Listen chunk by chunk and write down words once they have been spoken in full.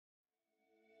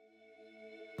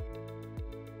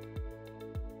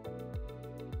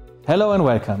Hello and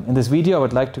welcome. In this video I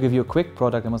would like to give you a quick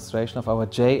product demonstration of our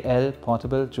JL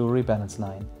portable jewelry balance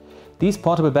line. These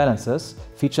portable balances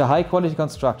feature high quality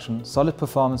construction, solid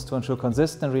performance to ensure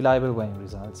consistent and reliable weighing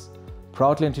results.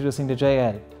 Proudly introducing the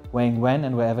JL, weighing when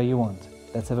and wherever you want.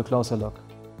 Let's have a closer look.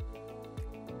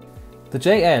 The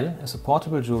JL is a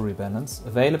portable jewelry balance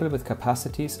available with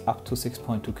capacities up to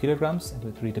 6.2 kilograms and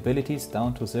with readabilities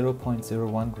down to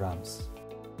 0.01 grams.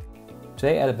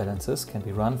 JL balances can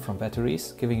be run from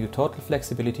batteries, giving you total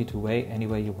flexibility to weigh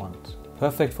anywhere you want.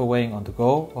 Perfect for weighing on the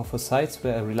go or for sites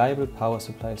where a reliable power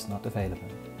supply is not available.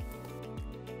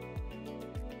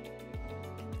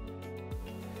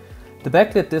 The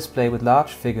backlit display with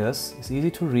large figures is easy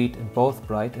to read in both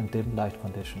bright and dim light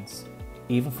conditions.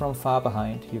 Even from far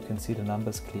behind, you can see the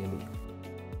numbers clearly.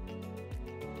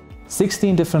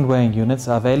 16 different weighing units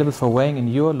are available for weighing in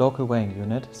your local weighing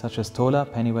unit, such as tola,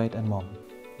 pennyweight and momme.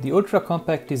 The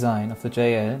ultra-compact design of the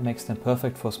JL makes them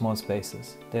perfect for small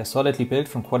spaces. They are solidly built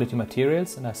from quality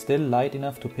materials and are still light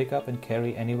enough to pick up and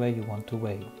carry anywhere you want to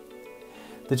weigh.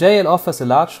 The JL offers a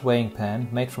large weighing pan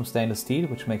made from stainless steel,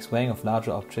 which makes weighing of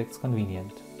larger objects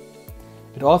convenient.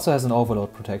 It also has an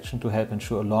overload protection to help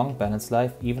ensure a long balance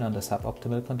life even under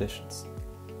suboptimal conditions.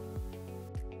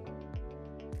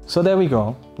 So there we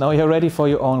go. Now you're ready for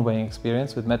your own weighing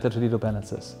experience with METTLER TOLEDO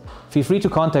balances. Feel free to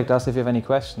contact us if you have any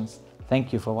questions.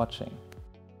 Thank you for watching.